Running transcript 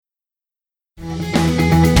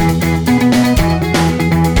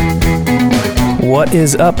What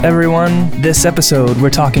is up, everyone? This episode,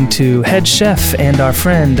 we're talking to head chef and our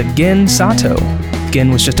friend, Gen Sato.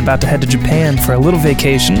 Gen was just about to head to Japan for a little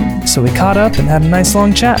vacation, so we caught up and had a nice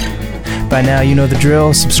long chat. By now, you know the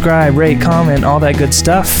drill. Subscribe, rate, comment, all that good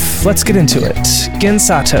stuff. Let's get into it. Gen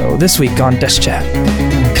Sato, this week on Desk Chat.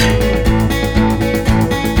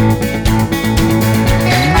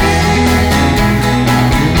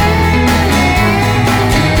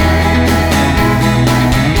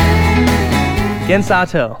 Gen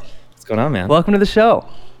Sato. What's going on, man? Welcome to the show.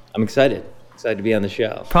 I'm excited. Excited to be on the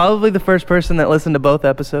show. Probably the first person that listened to both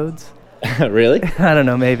episodes. Really? I don't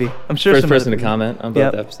know, maybe. I'm sure First person to comment on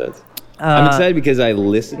both episodes. I'm excited because I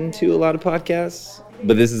listen to a lot of podcasts,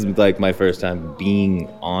 but this is like my first time being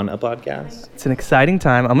on a podcast. It's an exciting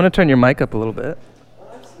time. I'm going to turn your mic up a little bit.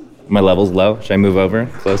 My level's low. Should I move over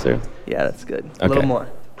closer? Yeah, that's good. Okay. A little more.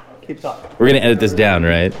 Keep talking. We're going to edit this down,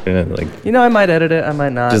 right? We're gonna, You know, I might edit it. I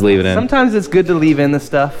might not. Just leave it in. Sometimes it's good to leave in the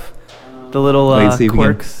stuff. The little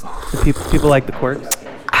quirks. The people like the quirks.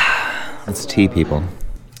 That's tea, people.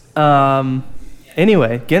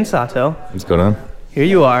 Anyway, Gen Sato. What's going on? Here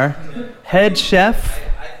you are. Head chef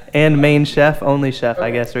and main chef. Only chef,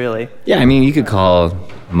 I guess, really. Yeah, I mean, you could call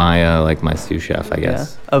Maya like my sous chef, I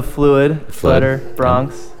guess. Yeah. Of Fluid, Flutter,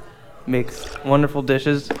 Bronx. Makes wonderful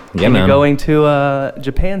dishes. Yeah, and man. You're going to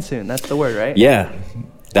Japan soon. That's the word, right? Yeah.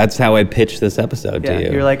 That's how I pitched this episode to you.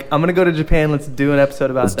 You're like, I'm going to go to Japan. Let's do an episode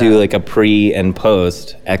about Let's that. do like a pre and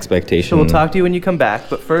post expectation. So we'll talk to you when you come back.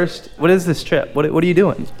 But first, what is this trip? What are you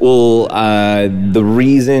doing? Well, the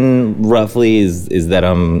reason roughly is that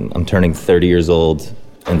I'm turning 30 years old,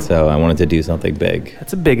 and so I wanted to do something big.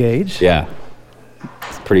 That's a big age. Yeah.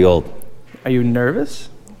 It's pretty old. Are you nervous?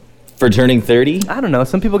 For turning 30? I don't know.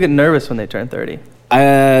 Some people get nervous when they turn 30.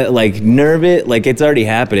 Like nervous, like it's already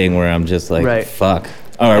happening where I'm just like, Right. fuck.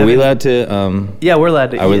 Oh, are we allowed to? Yeah, we're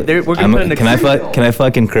allowed to. We're gonna put an can I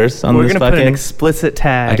fucking curse on We're this gonna fucking? put an explicit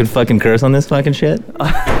tag. I can fucking curse on this fucking shit.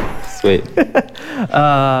 Sweet.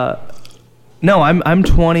 No, I'm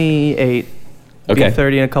 28. Okay. Be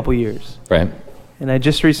 30 in a couple years. Right. And I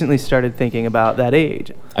just recently started thinking about that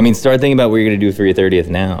age. I mean, start thinking about what you're gonna do for your 30th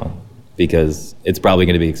now, because it's probably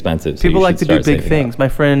gonna be expensive. So People you like to should do start big saving things. up. My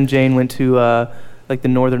friend Jane went to like the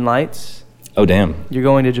Northern Lights. Oh damn. You're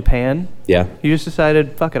going to Japan. Yeah. You just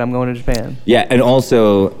decided, fuck it, I'm going to Japan. Yeah, and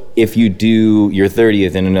also if you do your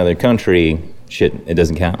 30th in another country, it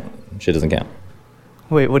doesn't count. Shit doesn't count.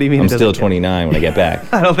 Wait, what do you mean? I'm it doesn't still count? 29 when I get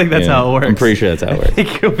back. I don't think that's how it works. I'm pretty sure that's how it I works.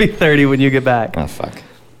 think you'll be 30 when you get back. Oh fuck.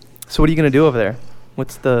 So what are you gonna do over there?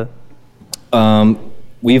 What's the?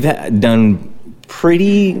 We've done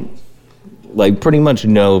pretty much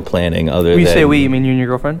no planning other When you than say we, you mean you and your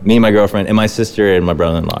girlfriend? me and my girlfriend and my sister and my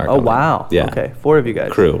brother-in-law. Are Oh coming. wow. Yeah. Okay, 4 of you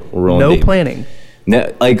guys. Crew. We're rolling No deep. planning.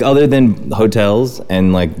 No, like other than hotels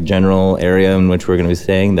and like general area in which we're gonna be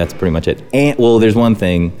staying, that's pretty much it. And well, there's one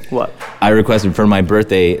thing. What? I requested for my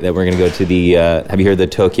birthday that we're gonna go to the. Have you heard of the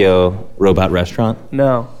Tokyo Robot Restaurant?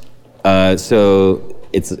 No. So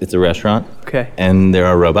it's a restaurant. Okay. And there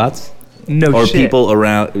are robots. No or shit. people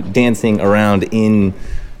around dancing around in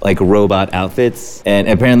like robot outfits, and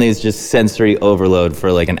apparently it's just sensory overload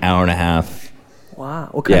for like an hour and a half. Wow.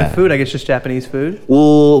 What kind of Yeah. food? I guess just Japanese food.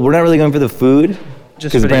 Well, we're not really going for the food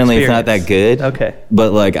Just because for the apparently it's not that experience. good. Okay.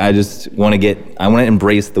 But like I want to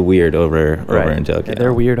embrace the weird over in Tokyo. Yeah,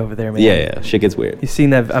 they're weird over there, man. Yeah, shit gets weird. You've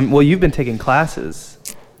seen that? Well, you've been taking classes.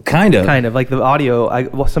 Kind of. Like the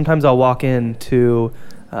audio. Sometimes I'll walk into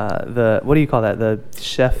what do you call that? The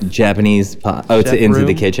chef. Japanese pot. Oh, it's Chef into the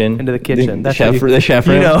room? kitchen. Into the kitchen. The That's how chef. you- The chef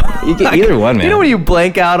room. You know. You get either one, man. You know when you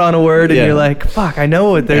blank out on a word and Yeah. you're like, "Fuck, I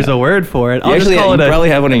know it. There's Yeah. a word for it." You I'll actually, just call you it probably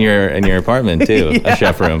have one in your apartment too. Yeah. A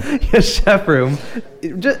chef room. a chef room.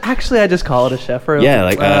 I just call it a chef room. Yeah,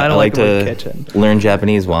 like I I don't like the word to kitchen. learn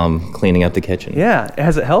Japanese while I'm cleaning up the kitchen. Yeah,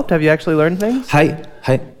 has it helped? Have you actually learned things? Hi.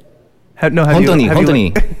 Have Hontoni, you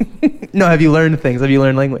hontoni. No, have you learned things? Have you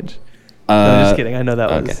learned language? No, I'm just kidding. I know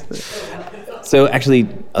that okay. was. So actually,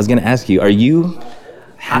 I was gonna ask you: are you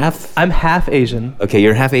half? I'm half Asian. Okay,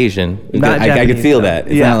 you're half Asian. Not I could Japanese, feel though. that.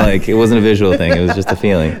 It's Yeah. not like it wasn't a visual thing. It was just a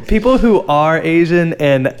feeling. People who are Asian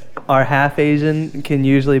and are half Asian can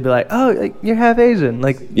usually be like, "Oh, like, you're half Asian."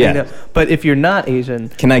 Like, Yeah. You know, but if you're not Asian,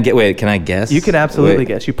 Can I guess? you can absolutely Wait,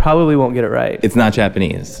 guess. You probably won't get it right. It's not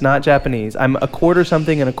Japanese. It's not Japanese. I'm a quarter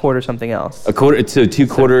something and a quarter something else. A quarter. So two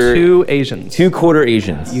So quarter. 2 Asians. 2 quarter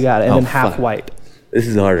Asians. You got it. And Oh, then half fuck. white. This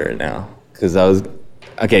is harder now because I was.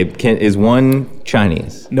 Okay, is one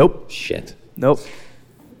Chinese? Nope. Shit. Nope.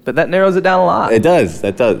 But that narrows it down a lot. It does.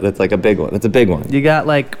 That's like a big one. That's a big one. You got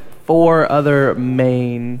like 4 other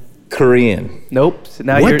main. Korean. Nope. So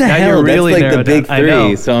now What you're the now hell? you're really That's like the narrowed big down. I know.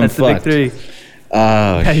 three, so I'm That's fucked. the big 3.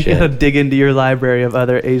 Oh, You shit. gotta dig into your library of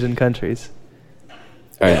other Asian countries.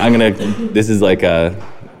 All right, this is like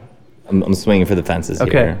I'm swinging for the fences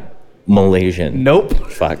Okay. here. Malaysian. Nope.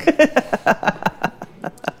 Fuck.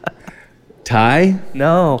 Thai?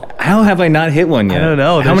 No. How have I not hit one yet? I don't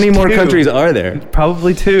know. How many There's more 2. countries are there?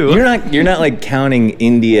 Probably 2. You're not like counting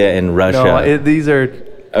India and Russia. No, these are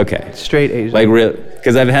okay. straight Asian. Like real,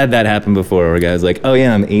 because I've had that happen before where guys like, oh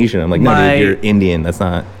yeah, I'm Asian. I'm like, no, dude, you're Indian. That's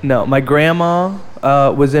not. No, my grandma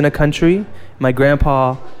was in a country. My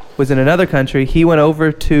grandpa was in another country. He went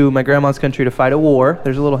over to my grandma's country to fight a war.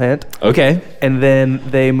 There's a little hint. Okay. And then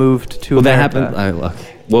they moved to Well, that America. happened. Okay.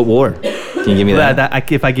 What war? Can you give me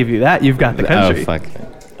that? If I give you that, you've got the country. Oh fuck.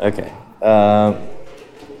 Okay.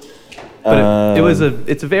 But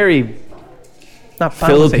it's a very not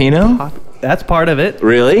Filipino. That's part of it.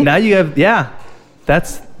 Really? Now you have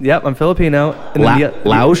I'm Filipino. And then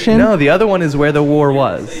Laotian? No, the other one is where the war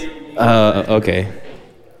was. Okay.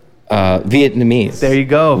 Vietnamese. There you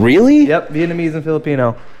go. Really? Yep, Vietnamese and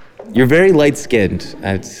Filipino. You're very light-skinned, I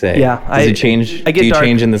have to say. Yeah. Does it change? I get Do you dark.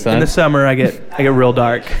 change in the sun? In the summer, I get real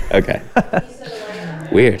dark. Okay.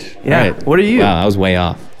 Weird. Yeah. All right. What are you? Wow, I was way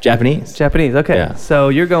off. Japanese. Japanese. Okay. Yeah. So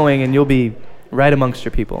you're going and you'll be right amongst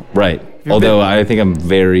your people. Right. Although I think I'm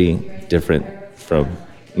very different from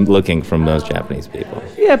those Japanese people.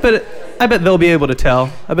 Yeah, but I bet they'll be able to tell.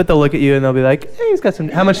 I bet they'll look at you and they'll be like, "Hey, he's got some."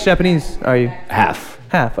 How much Japanese are you? Half.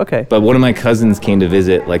 Half. Okay. But one of my cousins came to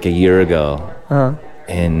visit like a year ago,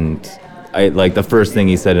 and I like the first thing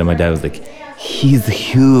he said to my dad was like, "He's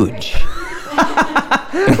huge."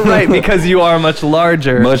 Right, because you are much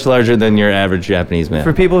larger. Much larger than your average Japanese man.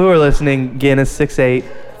 For people who are listening, Gin is 6'8",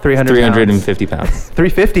 350 pounds.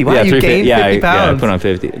 350. Wow, Yeah, you gained 50 pounds. Yeah, I put on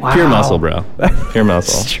 50. Wow. Pure muscle, bro. Pure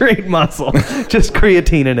muscle. Straight muscle. Just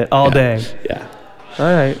creatine in it all day. Yeah. All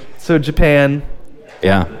right. So Japan,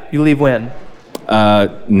 Yeah. you leave when?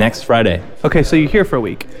 Next Friday. Okay, so you're here for a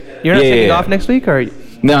week. You're not taking off next week, or?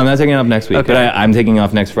 No, I'm not taking off next week, Okay. but I'm taking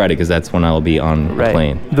off next Friday because that's when I'll be on the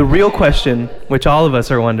plane. The real question, which all of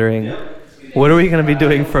us are wondering, what are we going to be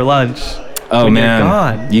doing for lunch? Oh when man, you're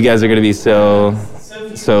gone? you guys are gonna be so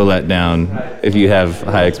let down if you have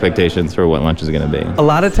high expectations for what lunch is gonna be. A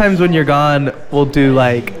lot of times when you're gone, we'll do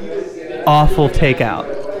like awful takeout.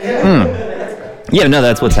 Yeah, no,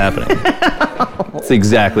 that's what's happening. That's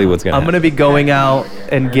exactly what's gonna I'm happen. going to be going out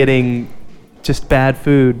and getting just bad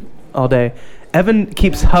food all day. Evan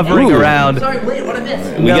keeps hovering Ooh. around. Sorry, wait, what I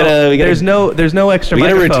missed? We gotta There's no extra we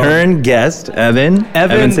got a microphone. return guest, Evan.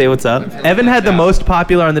 Evan, say what's up. Evan had the most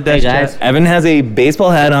popular on the desk guys. chat. Evan has a baseball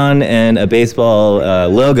hat on and a baseball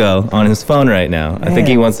logo on his phone right now. I think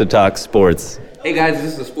he wants to talk sports. Hey guys,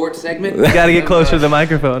 is this a sports segment? You got to get closer to the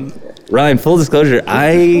microphone. Ryan, full disclosure,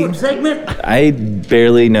 Sports segment? I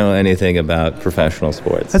barely know anything about professional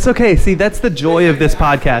sports. That's okay. See, that's the joy of this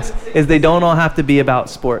podcast is they don't all have to be about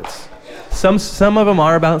sports. Some of them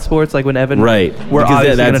are about sports, like when Evan. Right, We're because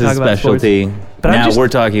obviously that's going to his talk about sports. specialty. But now we're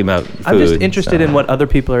talking about food. I'm just interested so. in what other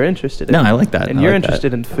people are interested in. No, I like that. And I you're like that.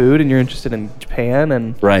 interested in food, and you're interested in Japan,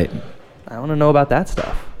 and Right. I want to know about that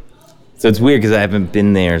stuff. So it's weird because I haven't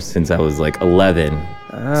been there since I was like 11.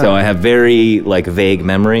 So I have very like vague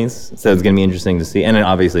memories. So it's gonna be interesting to see. And then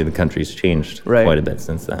obviously the country's changed Right. quite a bit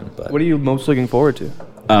since then. But What are you most looking forward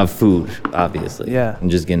to? food, obviously. Yeah. I'm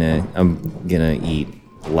gonna eat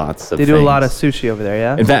lots of. They do a lot of things. sushi over there,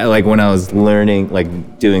 yeah? In fact, like when I was learning,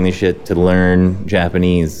 like doing this shit to learn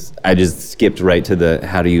Japanese, I just skipped right to the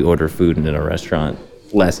how do you order food in a restaurant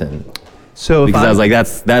lesson So if because I was like,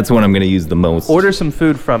 that's what I'm gonna use the most. order some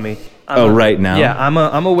food from me. Right now? Yeah, I'm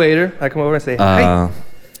a waiter. I come over and say, hey,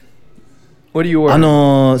 what do you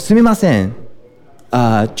order? すみません。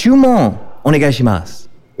注文お願いします.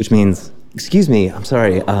 Which means, excuse me, I'm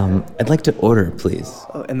sorry, I'd like to order, please.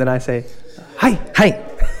 And then I say, hi. Hi.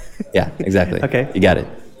 Yeah, exactly. Okay. You got it.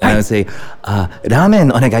 And I would say,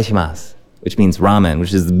 ramen お願いします. Which means ramen,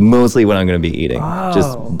 which is mostly what I'm going to be eating.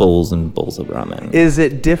 Just bowls and bowls of ramen. Is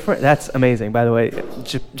it different? That's amazing, by the way.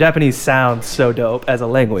 Japanese sounds so dope as a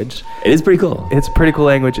language. It is pretty cool. It's a pretty cool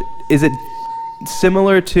language. Is it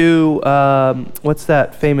similar to, what's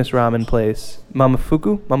that famous ramen place?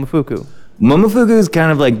 Momofuku? Momofuku is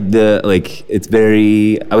kind of like it's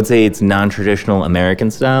very, I would say it's non-traditional American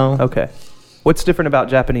style. Okay. What's different about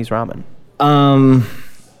Japanese ramen?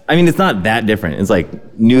 I mean, it's not that different. It's like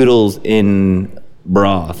noodles in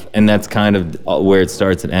broth, and that's kind of where it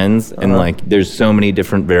starts and ends. And like, there's so many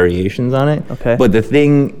different variations on it. Okay. But the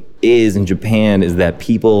thing is, in Japan, is that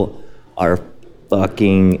people are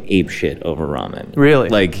fucking apeshit over ramen. Really?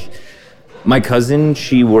 Like, my cousin,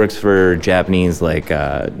 she works for Japanese like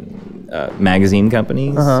magazine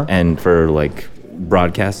companies and for like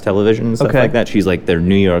broadcast television and stuff Okay. like that. She's like their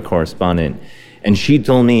New York correspondent. And she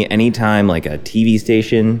told me anytime like a TV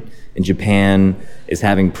station in Japan is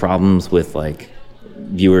having problems with like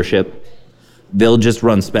viewership, they'll just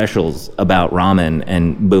run specials about ramen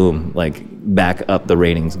and boom, like back up the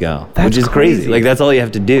ratings go. That's which is crazy. Like that's all you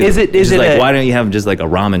have to do. Is it It's like like why don't you have just like a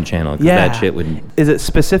ramen channel? 'Cause that shit would. Is it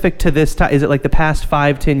specific to this time? Is it like the past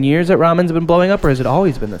 5-10 years that ramen's been blowing up, or has it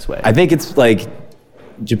always been this way? I think it's like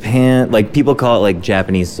Japan, like people call it like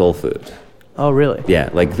Japanese soul food. Oh, really? Yeah,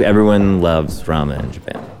 like everyone loves ramen in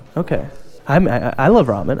Japan. Okay. I love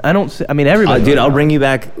ramen. I mean, everybody. Dude, loves I'll ramen. bring you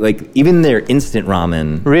back. Like even their instant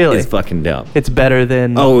ramen Really? is fucking dope. It's better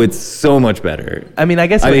than. Oh, it's so much better. I mean, I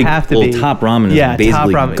guess it would have to be. Top ramen is Top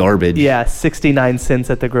basically ramen. garbage. Yeah, 69 cents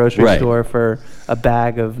at the grocery Right. store for a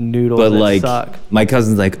bag of noodles But that like suck. my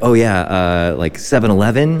cousin's like, oh yeah, like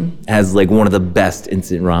 7-Eleven has like one of the best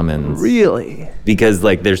instant ramens. Really? Because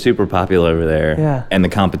like they're super popular over there. Yeah. And the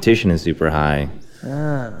competition is super high.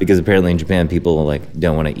 Because apparently in Japan people like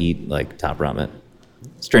don't want to eat like top ramen.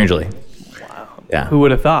 Strangely. Wow. Yeah. Who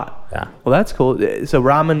would have thought? Yeah. Well, that's cool. So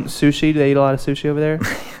ramen, sushi. Do they eat a lot of sushi over there?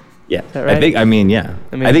 Yeah. that right? I think yeah.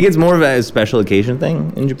 I mean- I think it's more of a special occasion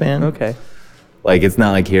thing in Japan. Okay. Like it's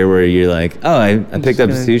not like here where you're like, oh, I picked up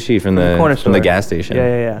gonna- sushi from the corner from the store. gas station.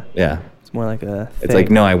 Yeah. Yeah. It's more like a. It's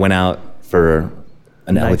like, no, I went out for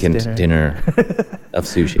an Nice elegant dinner of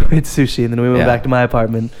sushi. We had sushi, and then we went Yeah. back to my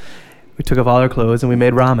apartment. We took off all our clothes and we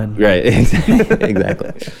made ramen. Right,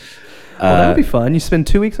 exactly. Well, that would be fun. You spend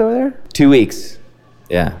 2 weeks over there, 2 weeks.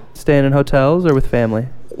 Yeah. staying in hotels or with family.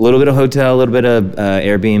 A little bit of hotel, a little bit of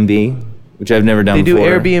Airbnb, which I've never done They do before.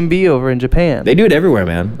 Airbnb over in Japan. They do it everywhere,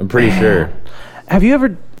 man. I'm pretty sure. Have you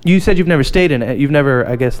ever? You said you've never stayed in it. You've never,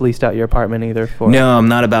 I guess, leased out your apartment either. For No, I'm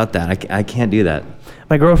not about that. I can't do that.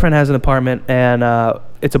 My girlfriend has an apartment, and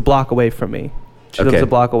it's a block away from me. She lives Okay. a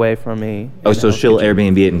block away from me. Oh, in so El she'll Future.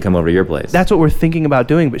 Airbnb it and come over to your place. That's what we're thinking about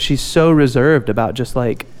doing, but she's so reserved about just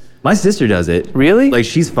like. My sister does it. Really? Like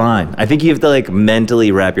she's fine. I think you have to like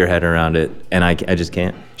mentally wrap your head around it, and I just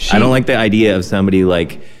can't. I don't like the idea of somebody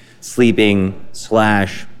like sleeping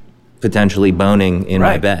 / potentially boning in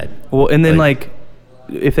my bed. Well, and then like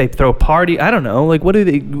if they throw a party, I don't know. Like, what do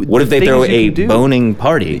they? What if they throw a boning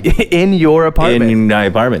party in your apartment? in my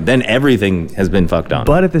apartment? Then everything has been fucked on.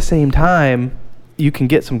 But at the same time, you can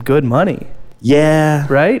get some good money, yeah,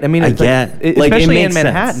 right? I mean, it's get like, like, it especially in makes sense.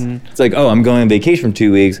 Manhattan. It's like, oh, I'm going on vacation for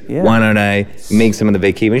 2 weeks. Yeah. Why don't I make some of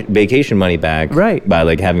the vacation money back? Right. By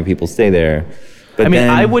like having people stay there. But I mean, then,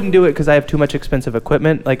 I wouldn't do it because I have too much expensive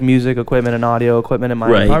equipment, like music equipment and audio equipment in my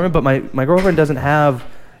Right. apartment. But my girlfriend doesn't have.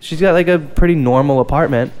 She's got like a pretty normal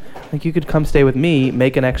apartment. Like you could come stay with me,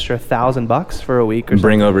 make an extra $1,000 for a week or something.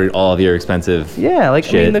 bring over all of your expensive. Yeah, like I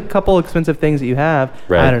shit. mean, the couple expensive things that you have.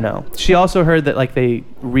 Right. I don't know. She also heard that like they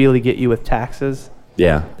really get you with taxes.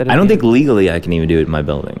 Yeah. That I don't is- think legally I can even do it in my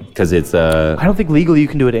building because it's I don't think legally you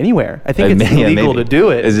can do it anywhere. I think it's yeah, illegal maybe. to do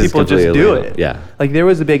it. It's just People just completely do illegal. it. Yeah. Like there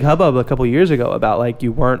was a big hubbub a couple years ago about like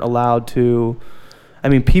you weren't allowed to. I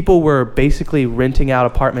mean, people were basically renting out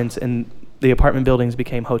apartments, and the apartment buildings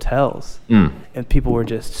became hotels. And people were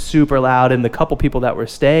just super loud. And the couple people that were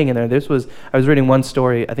staying in there, I was reading one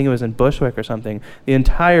story, I think it was in Bushwick or something. The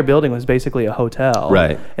entire building was basically a hotel.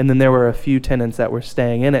 Right. And then there were a few tenants that were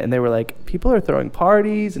staying in it, and they were like, people are throwing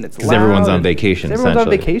parties, and it's loud. 'Cause everyone's on and- vacation, 'cause Everyone's on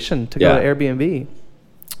essentially. vacation to Yeah. go to Airbnb.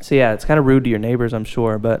 So yeah, it's kind of rude to your neighbors, I'm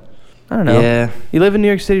sure, but I don't know. Yeah. You live in New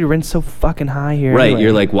York City, rent's so fucking high here. Right. anyway.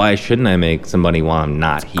 You're like, why shouldn't I make some money while I'm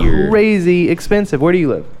not here? Crazy expensive. Where do you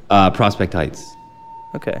live? Prospect Heights.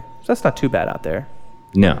 Okay. So that's not too bad out there.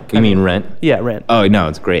 No. You mean rent? Yeah, rent. Oh, no,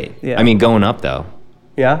 it's great. Yeah. I mean, going up, though.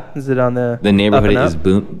 Yeah? Is it on the The neighborhood up and is up?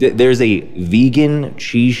 boom. There's a vegan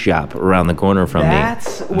cheese shop around the corner from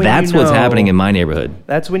That's me. when That's you what's know- happening in my neighborhood.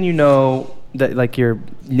 That's when you know that like your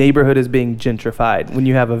neighborhood is being gentrified, when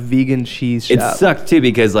you have a vegan cheese shop. It sucked too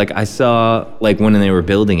because like I saw like when they were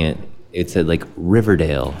building it, it said like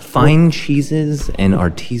Riverdale, fine cheeses and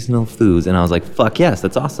artisanal foods, and I was like, fuck yes,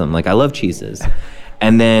 that's awesome. Like I love cheeses.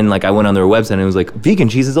 And then like I went on their website and it was like vegan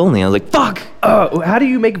cheeses only. I was like, fuck. Oh, how do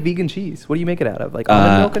you make vegan cheese? What do you make it out of? Like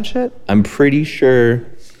almond milk and shit? I'm pretty sure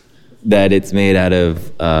that it's made out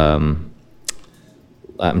of I'm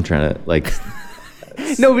trying to like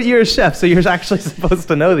No, but you're a chef, so you're actually supposed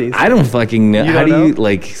to know these. I don't fucking know. You How don't do you know?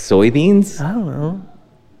 like soybeans? I don't know.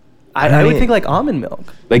 I would think like almond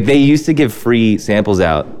milk. Like they used to give free samples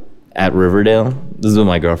out at Riverdale. This is what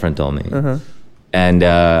my girlfriend told me. And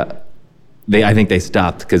I think they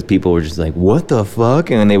stopped because people were just like, "What the fuck?"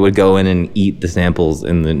 And then they would go in and eat the samples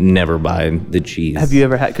and then never buy the cheese. Have you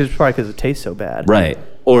ever had? Probably because it tastes so bad. Right.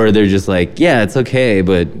 Or they're just like, yeah, it's okay,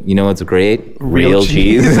 but you know what's great? Real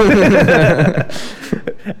cheese.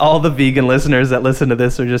 All the vegan listeners that listen to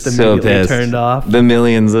this are just So immediately pissed. turned off. The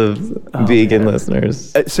millions of vegan man.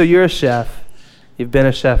 listeners. So you're a chef. You've been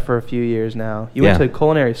a chef for a few years now. You went Yeah. to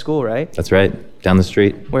culinary school, right? That's right. Down the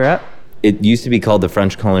street. Where at? It used to be called the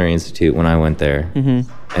French Culinary Institute when I went there.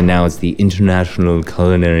 Mm-hmm. And now it's the International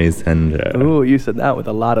Culinary Center. Ooh, you said that with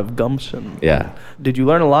a lot of gumption. Yeah. Did you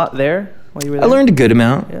learn a lot there while you were I there? learned a good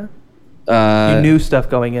amount. Yeah. You You knew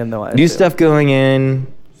stuff going in, though. I new assume. stuff going in.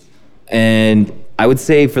 And I would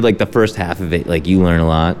say for like the first half of it, like you learn a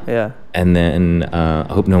lot. Yeah. And then I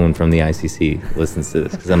hope no one from the ICC listens to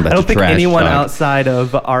this because I'm about I don't to think trash anyone talk. outside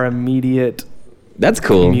of our immediate. That's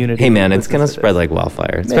cool. community Hey man, it's listens gonna to spread this. like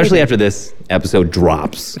wildfire, especially Maybe. after this episode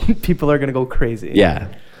drops. People are gonna go crazy. Yeah,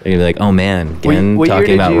 and you're like, oh man, What again year talking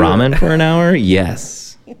did about you- ramen for an hour?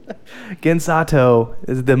 Yes. Gensato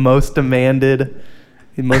is the most demanded,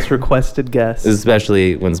 the most requested guest.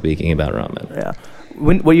 Especially when speaking about ramen. Yeah.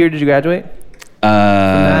 What year did you graduate from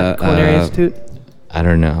that culinary institute? I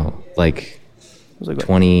don't know, like It was like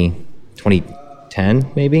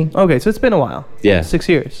 2010 maybe. Okay, so it's been a while. Yeah. 6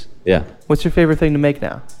 years. Yeah. What's your favorite thing to make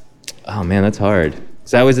now? Oh man, that's hard.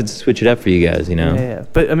 Cause I always had to switch it up for you guys, you know. Yeah.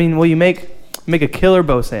 But I mean, will you make a killer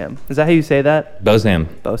Bosam? Is that how you say that? Bosam.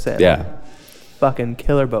 Bosam. Yeah. Fucking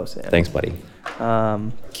killer Bosam. Thanks, buddy.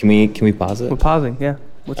 Um, Can we pause it? we're pausing. Yeah.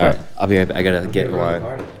 What's All up? right, I'll be right back. I gotta get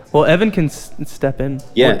one. Well, Evan can step in.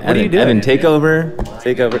 Yeah, What are you doing? Evan, take over.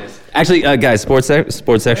 Take over. Actually, guys, sports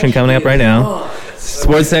section coming up right now.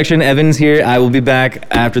 Sports section. Evan's here. I will be back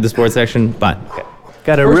after the sports section. Bye. Okay.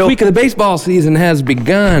 Got a First real. week of the baseball season has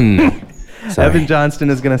begun. Sorry. Evan Johnston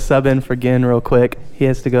is going to sub in for Gin real quick. He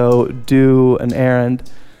has to go do an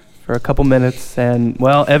errand for a couple minutes, and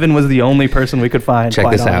well, Evan was the only person we could find. Check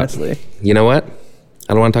quite this out. honestly. You know what?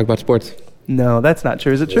 I don't want to talk about sports. No, that's not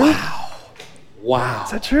true. Is it true? Wow.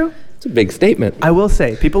 Is that true? It's a big statement. I will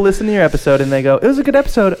say, people listen to your episode and they go, "It was a good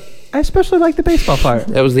episode. I especially like the baseball part."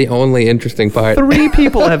 That was the only interesting part. 3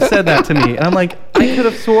 people have said that to me, and I'm like, I could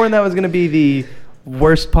have sworn that was going to be the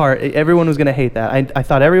worst part. Everyone was going to hate that. I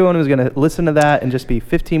thought everyone was going to listen to that and just be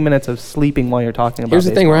 15 minutes of sleeping while you're talking about Here's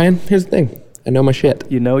the thing, baseball. Ryan. Here's the thing. I know my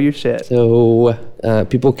shit. You know your shit. So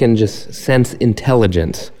people can just sense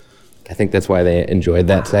intelligence. I think that's why they enjoyed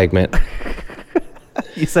that segment.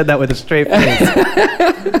 You said that with a straight face.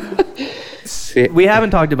 We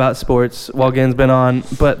haven't talked about sports while Gen's been on,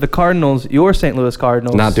 but the Cardinals, your St. Louis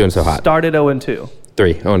Cardinals, Not doing so hot. Started 0-2.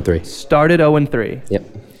 3-0-3. Started 0-3. Yep.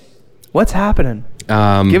 What's happening?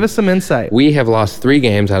 Give us some insight. We have lost 3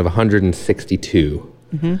 games out of 162.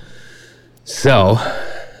 Mm-hmm. So,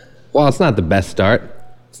 while it's not the best start,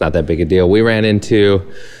 it's not that big a deal. We ran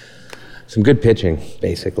into some good pitching,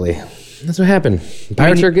 basically. That's what happened.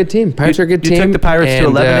 Pirates are a good team. Pirates are a good you team. took the Pirates to and,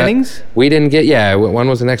 11 innings? We didn't get, one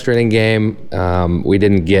was an extra inning game. We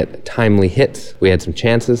didn't get timely hits. We had some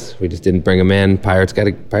chances. We just didn't bring them in. Pirates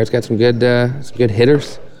got some good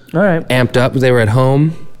hitters. All right. Amped up. They were at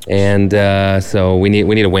home. And so we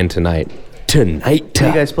need a win tonight. Tonight. Who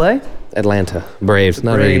you guys play? Atlanta Braves.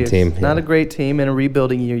 Not a very good Braves. team. Not yeah. a great team in a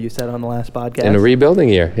rebuilding year, you said on the last podcast. In a rebuilding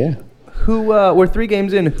year, yeah. Who, we're 3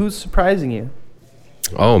 games in. Who's surprising you?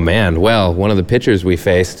 Oh, man. Well, one of the pitchers we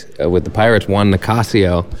faced with the Pirates, Juan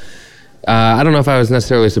Nicasio. I don't know if I was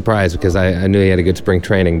necessarily surprised because I knew he had a good spring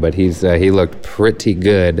training, but he looked pretty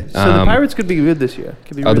good. So the Pirates could be good this year.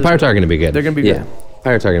 Could be Oh, the really Pirates good. are going to be good. They're gonna be yeah. good.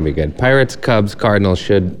 Pirates are going to be good. Pirates, Cubs, Cardinals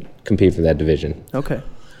should compete for that division. Okay.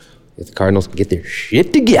 If the Cardinals can get their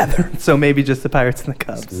shit together. So maybe just the Pirates and the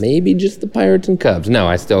Cubs. Maybe just the Pirates and Cubs. No,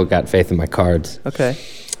 I still got faith in my Cards. Okay.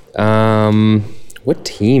 What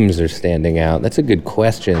teams are standing out? That's a good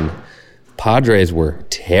question. Padres were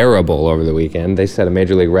terrible over the weekend. They set a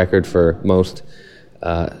major league record for most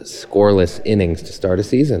scoreless innings to start a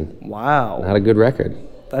season. Wow. Not a good record.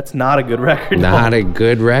 That's not a good record. Not a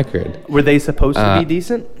good record. Were they supposed to be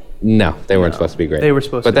decent? No, they weren't supposed to be great. They were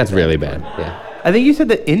supposed to but be that's bad. really bad. Yeah, I think you said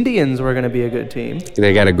the Indians were going to be a good team.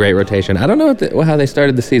 they got a great rotation. I don't know how they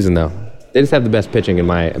started the season though. They just have the best pitching in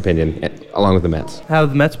my opinion, along with the Mets. How have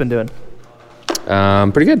the Mets been doing?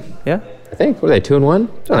 Pretty good. Yeah? I think. What are they?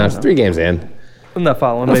 2-1? No, it's 3 games in. I'm not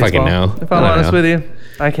following I don't baseball. fucking know. If I'm I don't honest know. with you,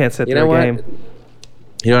 I can't sit You through know a what? game.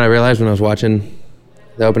 You know what I realized when I was watching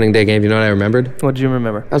the opening day game? You know what I remembered? What do you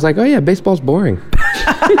remember? I was like, oh yeah, baseball's boring.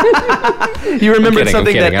 You remembered I'm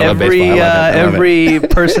something kidding. that I love every baseball. I love it. every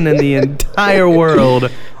person in the entire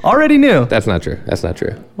world already knew. That's not true. That's not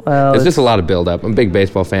true. Well, There's just a lot of build-up. I'm big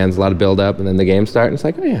baseball fans. A lot of build-up, and then the games start, and it's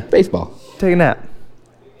like, oh yeah, baseball. take a nap.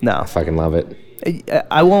 No, I fucking love it.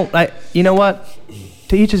 I won't. You know what?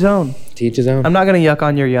 To each his own. To each his own. I'm not going to yuck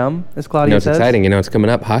on your yum, as You Claudia know, it's says. exciting. You know, it's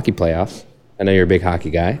coming up. Hockey playoffs. I know you're a big hockey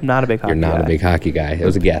guy. I'm not a big hockey You're not guy. a big hockey guy. It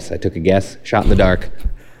was a guess. I took a guess. Shot in the dark.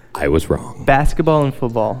 I was wrong. Basketball and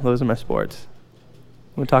football. Those are my sports.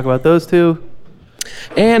 We'll talk about those two.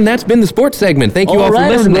 And that's been the sports segment. Thank you all, for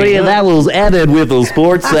listening. everybody, that was Evan with the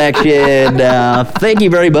sports section. Thank you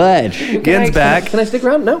very much. Gen's back. Can I stick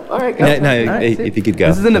around? No? All right, go. No, All right, if you could go.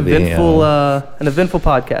 This is an That'd be, eventful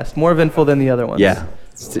podcast. More eventful than the other ones. Yeah.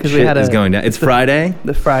 'Cause we Shit had is a- going down. It's Friday.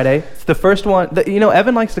 The Friday. It's the first one.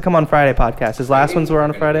 Evan likes to come on Friday podcasts. His last ones were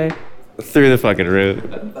on a Friday. Through the fucking roof.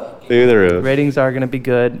 Through the roof. Ratings are going to be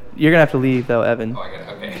good. You're going to have to leave, though, Evan.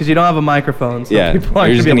 Because you don't have a microphone. So Yeah. people aren't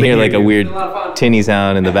You're just gonna going to be hear able like a you. weird tinny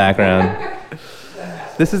sound in the background.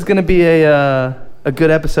 This is going to be a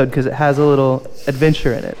good episode because it has a little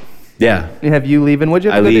adventure in it. Yeah. You have you leaving. What'd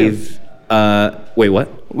you I have to go leave. Wait,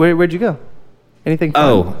 what? do? Where'd you go? Anything fun?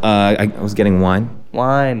 Oh, I was getting wine.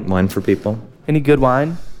 Wine. Wine for people. Any good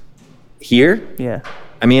wine? Here? Yeah.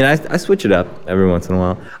 I mean, I switch it up every once in a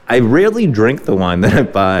while. I rarely drink the wine that I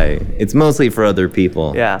buy. It's mostly for other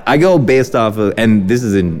people. Yeah. I go based off of, and this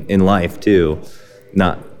is in life too,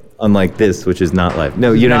 not unlike this, which is not life.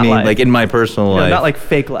 No, you know what I Not mean? life. Like in my personal No, life. not like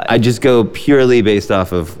fake life. I just go purely based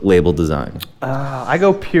off of label design. I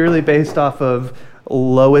go purely based off of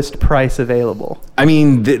lowest price available. I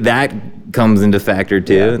mean, that comes into factor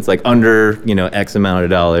too. Yeah. It's like under, X amount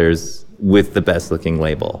of dollars with the best looking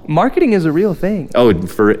label. Marketing is a real thing. Oh,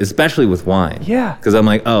 especially with wine. Yeah. Because I'm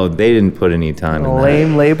like, oh, they didn't put any time in that.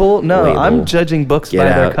 Lame label? No, Label. I'm judging books Get by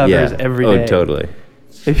their out. covers Yeah. every day. Oh, totally.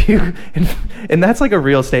 If you and that's like a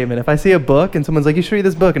real statement. If I see a book and someone's like, "You should read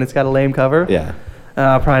this book," and it's got a lame cover, Yeah.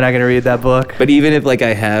 I'm probably not gonna read that book. But even if like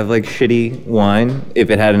I have like shitty wine,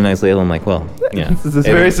 if it had a nice label, I'm like, well, yeah. This is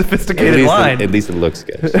very sophisticated at least wine. At least it looks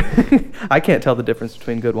good. I can't tell the difference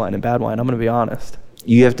between good wine and bad wine. I'm gonna be honest.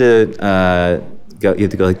 You have to go. You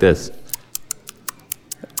have to go like this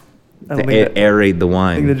I to don't think that, aerate the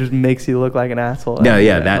I think that wine. just makes you look like an asshole. I No, don't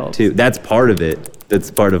yeah, think that helps. too. That's part of it. That's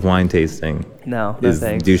part of wine tasting. No Is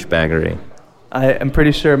thanks. douchebaggery. I am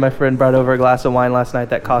pretty sure my friend brought over a glass of wine last night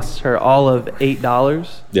that costs her all of $8.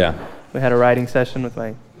 Yeah. We had a writing session with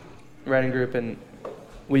my writing group, and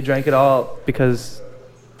we drank it all because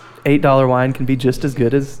 $8 wine can be just as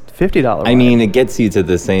good as $50 wine. I mean, it gets you to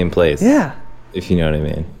the same place. yeah. If you know what I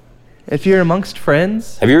mean. If you're amongst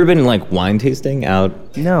friends, Have you ever been like wine tasting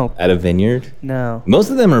out no, at a vineyard? no. Most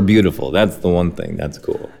of them are beautiful. That's the one thing. That's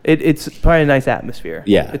cool. It's probably a nice atmosphere.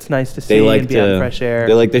 Yeah. It's nice to see They like and be out in to fresh air.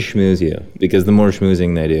 They like to schmooze you because the more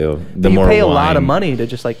schmoozing they do, the you more pay a wine. lot of money to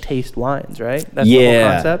just like taste wines, right? That's the whole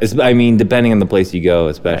Yeah, concept. I mean, depending on the place you go,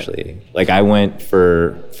 especially. Like I went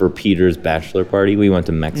for Peter's bachelor party. We went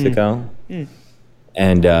to Mexico,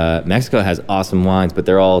 and Mexico has awesome wines, but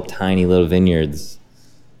they're all tiny little vineyards.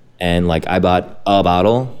 And like I bought a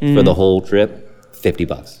bottle for the whole trip,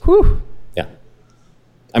 $50. Whew, Yeah,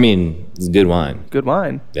 I mean, it's good wine. good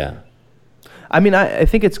wine. Yeah, I mean, I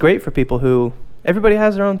think it's great for people who everybody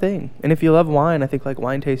has their own thing, and if you love wine, I think like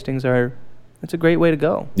wine tastings it's a great way to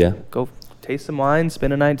go. yeah. Go taste some wine,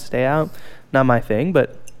 spend a night, stay out. Not my thing,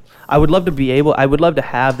 but I would love to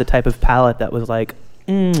have the type of palate that was like,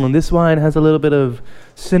 this wine has a little bit of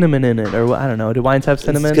cinnamon in it, or I don't know. Do wines have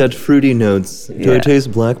cinnamon? It's got fruity notes. Do Yeah. I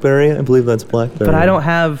taste blackberry? I believe that's blackberry. But I don't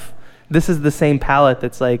have. This is the same palate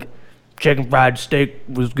that's like, chicken fried steak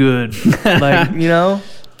was good. Like, you know?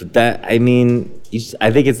 But that, I mean,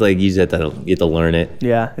 I think it's like you just you have to learn it.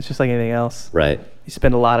 Yeah, it's just like anything else. Right. You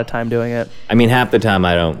spend a lot of time doing it. I mean, half the time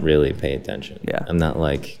I don't really pay attention. Yeah. I'm not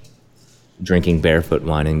like drinking barefoot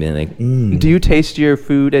wine and being like, Do you taste your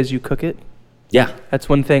food as you cook it? yeah, That's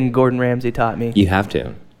one thing Gordon Ramsay taught me. you have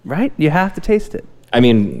to. Right? You have to taste it. I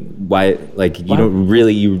mean, why? Like,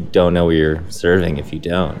 you don't know what you're serving if you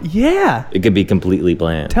don't. Yeah. It could be completely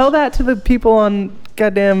bland. Tell that to the people on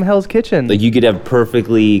goddamn Hell's Kitchen. Like, you could have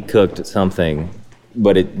perfectly cooked something,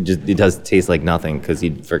 but it does taste like nothing because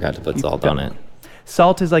you forgot to put salt on it.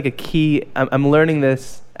 Salt is like a key. I'm learning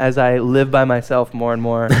this as I live by myself more and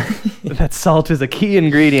more. That salt is a key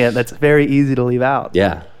ingredient that's very easy to leave out.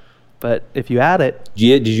 Yeah. But if you add it,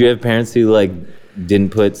 Did you have parents who like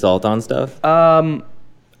didn't put salt on stuff? I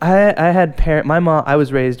had my mom. I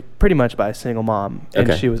was raised pretty much by a single mom, and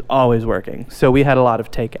Okay. she was always working. So we had a lot of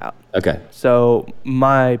takeout. Okay. So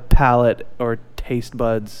my palate or taste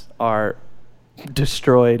buds are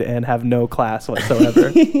destroyed and have no class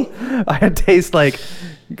whatsoever. I taste like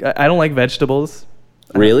I don't like vegetables.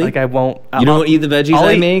 Really? Like I won't. You don't eat the veggies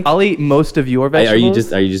I make? I'll eat most of your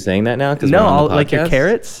vegetables. Are you just saying that now? 'Cause No, we're on the like your podcast?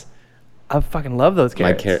 carrots. I fucking love those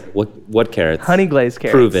My carrots. what carrots? Honey glazed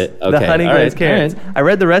carrots. Prove it. The Okay. honey All glazed right. All carrots. right. I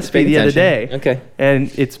read the recipe Paying the other day. attention. Okay.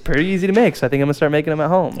 And it's pretty easy to make, so I think I'm gonna start making them at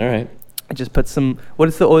home. All right. I just put some. What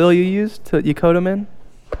is the oil you use you coat them in?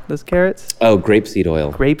 Those carrots. Oh, grapeseed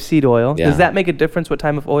oil. Grapeseed oil. Yeah. Does that make a difference? What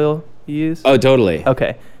type of oil you use? Oh, totally.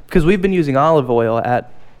 Okay, because we've been using olive oil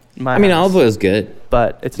at my. I mean, house, olive oil is good,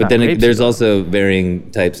 but it's but not then grapeseed there's oil. also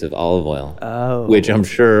varying types of olive oil, Oh. which I'm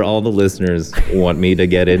sure all the listeners want me to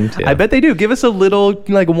get into. I bet they do. Give us a little,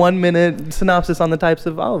 like 1 minute synopsis on the types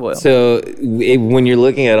of olive oil. So when you're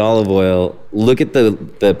looking at olive oil, look at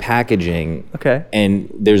the packaging. Okay. And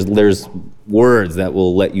there's words that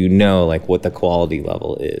will let you know like what the quality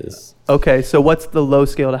level is. Okay, so what's the low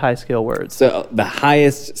scale to high scale words? So the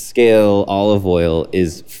highest scale olive oil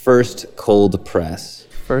is first cold press,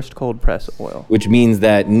 First cold press oil. which means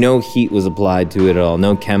that no heat was applied to it at all,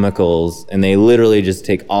 no chemicals, and they literally just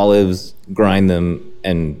take olives, grind them,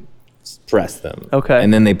 and press them. Okay.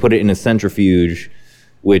 And then they put it in a centrifuge,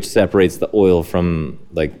 which separates the oil from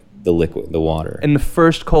like the liquid, the water. And the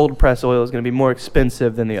first cold press oil is going to be more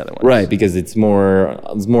expensive than the other ones. Right, because it's more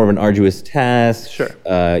of an arduous task. Sure.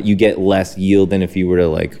 You get less yield than if you were to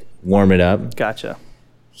like warm it up. Gotcha.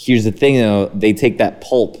 Here's the thing though, they take that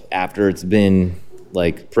pulp after it's been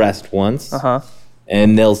like pressed once. Uh-huh.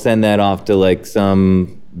 And they'll send that off to like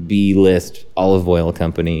some B-list olive oil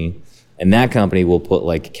company, and that company will put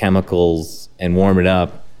like chemicals and warm it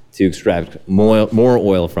up to extract more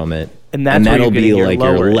oil from it. And that's where that'll you're be getting your like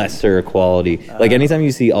lower your end. lesser quality. Like anytime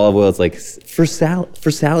you see olive oil, it's like for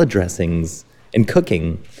salad dressings and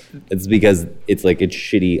cooking. It's because it's like it's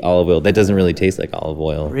shitty olive oil that doesn't really taste like olive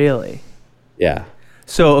oil. Really? Yeah.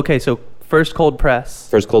 So, okay, so first cold press,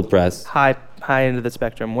 First cold press. high end of the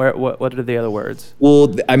spectrum. What are the other words?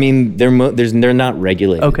 Well, I mean, they're not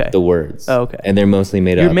regulated. Okay. The words. Oh, okay. And they're mostly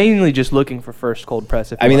made You're up. mainly just looking for first cold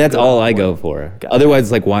press. If you I mean, want that's to go all olive I oil. go for. Gotcha.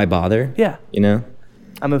 Otherwise, like, why bother? Yeah. You know?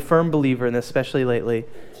 I'm a firm believer in this, especially lately,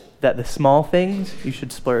 that the small things you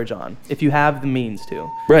should splurge on if you have the means to.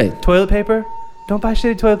 Right. Toilet paper? Don't buy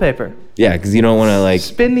shitty toilet paper. Yeah, because you don't want to like.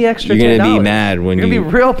 Spend the extra $10. You're gonna be mad when You're you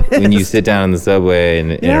gonna be real pissed. when you sit down in the subway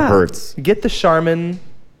and it hurts. Get the Charmin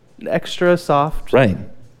extra soft Right.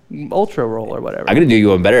 ultra roll or whatever. I'm gonna do you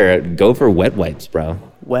one better. Go for wet wipes, bro.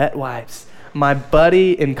 Wet wipes. My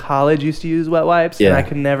buddy in college used to use wet wipes, and Yeah. I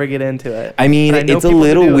could never get into it. I mean, But know it's a people who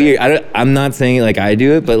little do it. weird. I'm not saying like I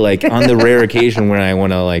do it, but like on the rare occasion when I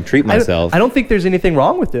want to like treat myself, I don't think there's anything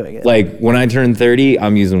wrong with doing it. like when I turn 30,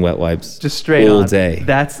 I'm using wet wipes just straight all on. day.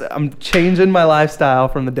 I'm changing my lifestyle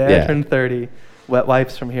from the day I Yeah. turned 30. Wet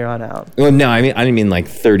wipes from here on out. Well, no, I didn't mean like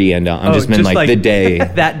 30 and on. I just meant like the day.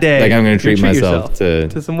 that day. Like I'm gonna you treat myself yourself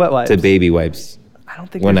to some wet wipes. to baby wipes I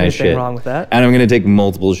don't think when there's I anything shit. wrong with that. And I'm gonna take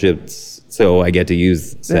multiple shits so I get to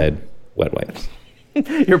use said wet wipes.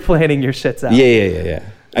 You're planning your shits out. Yeah.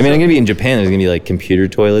 I mean, I'm gonna be in Japan. There's gonna be like computer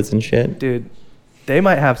toilets and shit. Dude, they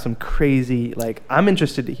might have some crazy, like, I'm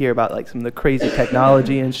interested to hear about like some of the crazy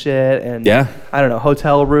technology and shit. And Yeah. I don't know,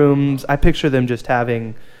 hotel rooms. I picture them just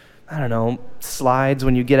having, I don't know, slides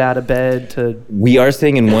when you get out of bed to. We are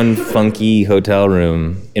staying in one funky hotel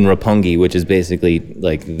room in Roppongi, which is basically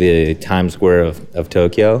like the Times Square of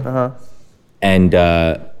Tokyo. Uh-huh. And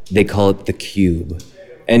they call it the Cube.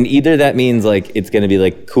 And either that means like it's gonna be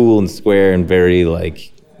like cool and square and very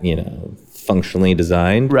like, you know, functionally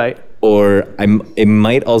designed. Right. Or it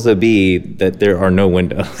might also be that there are no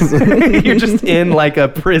windows. You're just in like a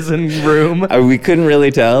prison room. We couldn't really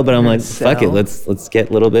tell, but I'm like, fuck it, cell. let's get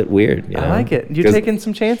a little bit weird. You know? I like it. You're 'Cause- taking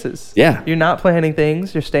some chances. Yeah. You're not planning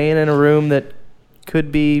things. You're staying in a room that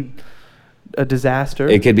could be a disaster.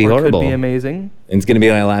 It could be or horrible. Could be amazing. And it's gonna be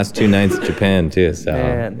my last 2 nights in Japan too. So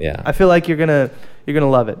Man, yeah, I feel like you're gonna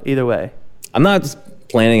love it either way. I'm not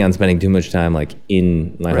planning on spending too much time like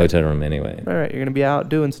in my Right. hotel room anyway. All right, you're gonna be out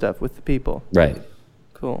doing stuff with the people. Right.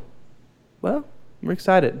 Cool. Well, I'm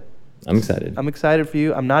excited. I'm excited. I'm excited for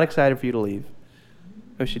you. I'm not excited for you to leave.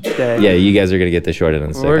 I should stay. Yeah, you guys are gonna get the short end of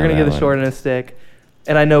the stick. We're on gonna get that the short one. end of the stick.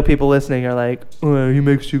 And I know people listening are like, oh, he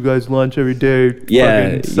makes you guys lunch every day. Yeah,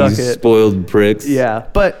 Fucking you suck it. spoiled pricks. Yeah,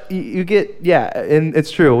 but you get, yeah, and it's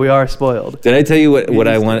true. We are spoiled. Did I tell you what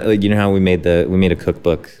I used want? Like, you know how we made a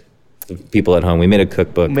cookbook. The people at home, we made a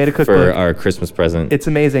cookbook. For cookbook. our Christmas present. It's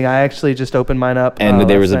amazing. I actually just opened mine up and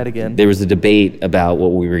there was last night again. there was a debate about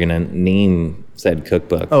what we were gonna name said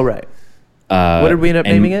cookbook. Oh, right. What did we end up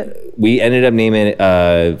and naming it? We ended up naming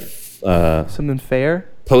it Something fair?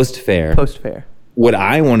 Post Fair. Post fair. What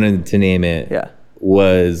I wanted to name it Yeah.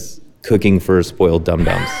 was Cooking for Spoiled Dum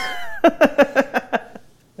Dums.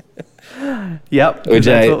 Yep. Which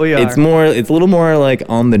that's what we are. it's a little more like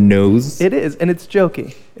on the nose. It is, and it's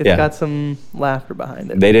jokey. It's Yeah. got some laughter behind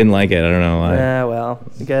it. They didn't like it. I don't know why. Yeah, well,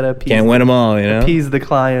 you gotta Can't win them all, you know? appease the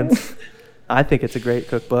clients. I think it's a great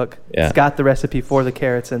cookbook. Yeah. It's got the recipe for the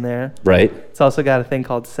carrots in there. Right? It's also got a thing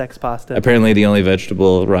called sex pasta. Apparently the only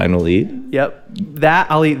vegetable Ryan will eat. Yep.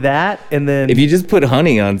 I'll eat that, and then If you just put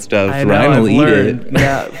honey on stuff, I know, Ryan will I've eat learned. it.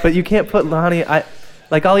 Yeah, but you can't put honey.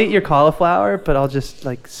 I'll eat your cauliflower, but I'll just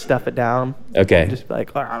like stuff it down. Okay. Just be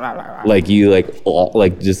like. Like you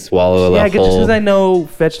just swallow Yeah, the just whole. because I know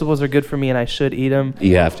vegetables are good for me and I should eat them.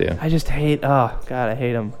 You have to. I just hate. Oh God, I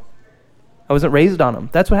hate them. I wasn't raised on them.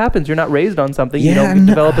 That's what happens. You're not raised on something. You Yeah, don't no.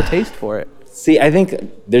 develop a taste for it. See, I think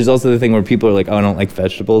there's also the thing where people are like, "Oh, I don't like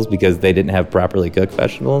vegetables because they didn't have properly cooked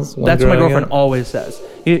vegetables." when That's what my growing girlfriend up." always says.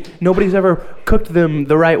 Nobody's ever cooked them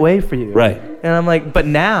the right way for you. Right. And I'm like, but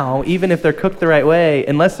now, even if they're cooked the right way,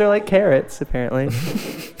 unless they're like carrots, apparently,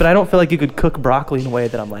 but I don't feel like you could cook broccoli in a way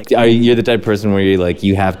that I'm like, You're the type of person where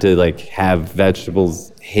you have to like have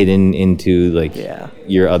vegetables hidden into like Yeah.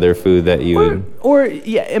 your other food that you would or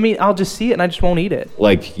yeah, I mean, I'll just see it and I just won't eat it.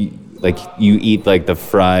 like you eat like the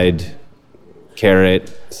fried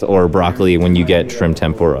carrot or broccoli when you get shrimp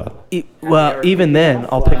tempura. Well, even then,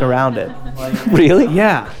 I'll pick around it. Really?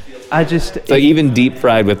 Yeah. I just, So even deep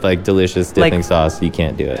fried with like delicious dipping Like- sauce, you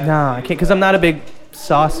can't do it. no, I can't, because I'm not a big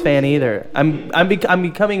sauce fan either. I'm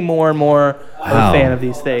becoming more and more of Wow. a fan of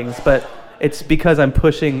these things, but it's because I'm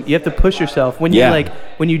pushing. You have to push yourself when Yeah.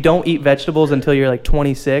 when you don't eat vegetables until you're like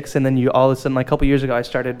 26, and then you all of a sudden, like a couple years ago, I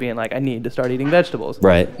started being like, I need to start eating vegetables.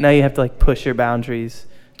 Right. Now you have to like push your boundaries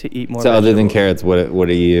to eat more. So other than vegetables. carrots, what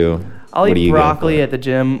are you? I'll what do eat you go broccoli for? at the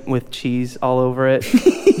gym with cheese all over it,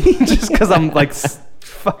 just because I'm like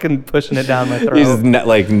fucking pushing it down my throat. You just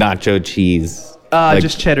like nacho cheese. Like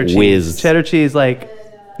Just cheddar cheese. Whiz. Cheddar cheese, like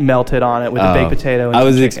melted on it with a baked potato. And I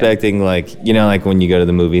was some chicken. expecting like like when you go to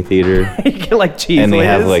the movie theater You get like cheese and they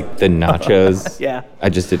have whiz. like the nachos. Yeah. I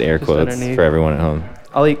just did air quotes underneath. for everyone at home.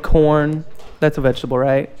 I'll eat corn. That's a vegetable,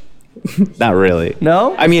 right? Not really.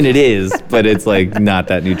 No? I mean, it is, but it's like not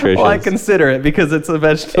that nutritious. Well, I consider it because it's a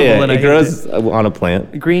vegetable. Yeah, and I it hate grows on a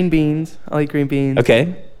plant. Green beans. I'll eat green beans.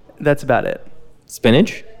 Okay. That's about it.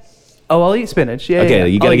 Spinach? Oh, I'll eat spinach. Yeah. Okay, yeah.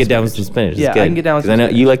 you I'll gotta eat get down with spinach. some spinach. It's Yeah, I good. can get down with 'Cause some I know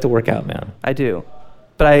spinach. you like to work out, man. I do,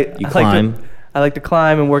 but I climb? I like to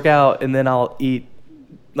climb and work out, and then I'll eat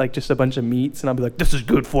like just a bunch of meats, and I'll be like, "This is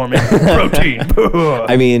good for me, protein."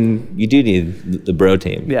 I mean, you do need the bro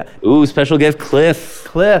team. Yeah. Ooh, special gift, Cliff.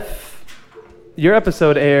 Cliff, your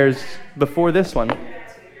episode airs before this one.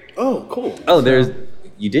 Oh, cool. Oh,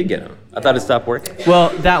 you did get him. I thought it stopped working. Well,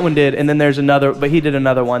 that one did, and then there's another, but he did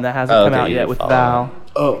another one that hasn't Oh, come okay, out you yet didn't with follow Val.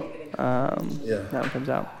 Oh, Yeah. That one comes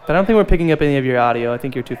out. But I don't think we're picking up any of your audio. I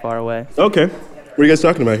think you're too far away. okay. What are you guys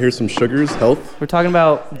talking about? Here's some sugars, health. We're talking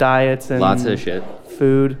about diets and Lots of shit.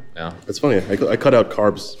 food. No. It's funny. I cut out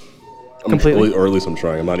carbs. Completely? Or at least I'm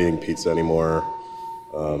trying. I'm not eating pizza anymore.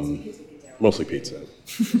 Mostly pizza.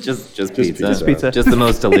 Just pizza. pizza. Just pizza. Just the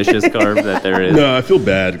most delicious carb that there is. No, I feel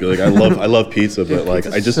bad. Like I love pizza, but like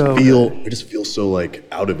I just so feel so like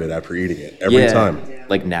out of it after eating it every time.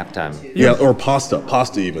 Like nap time. Yeah, or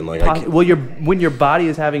pasta even. Like I can't, Well, when your body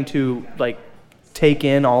is having to like take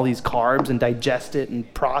in all these carbs and digest it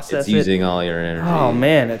and process It's it. using all your energy. Oh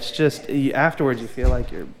man, it's just afterwards you feel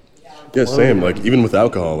like you're yeah, same. Like even with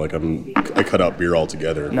alcohol, like I cut out beer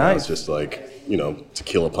altogether. Now Nice. It's just like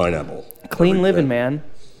tequila, pineapple. clean living, man.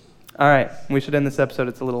 All right, we should end this episode.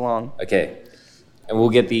 It's a little long. Okay. And we'll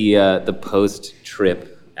get the post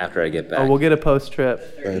trip after I get back. Oh, we'll get a post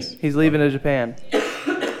trip. Nice. He's leaving to Japan.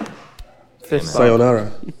 Fist bump.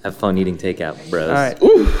 Sayonara. Have fun eating takeout, bros. All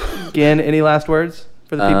right. Again, any last words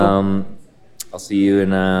for the people? I'll see you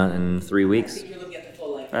in 3 weeks.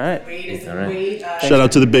 All right. All right. Shout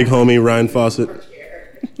out to the big homie Ryan Fawcett.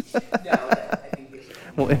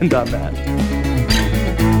 We'll end on that.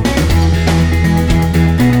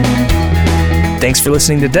 Thanks for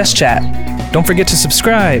listening to Desk Chat. Don't forget to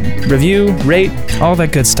subscribe, review, rate, all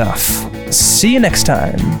that good stuff. See you next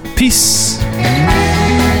time. Peace.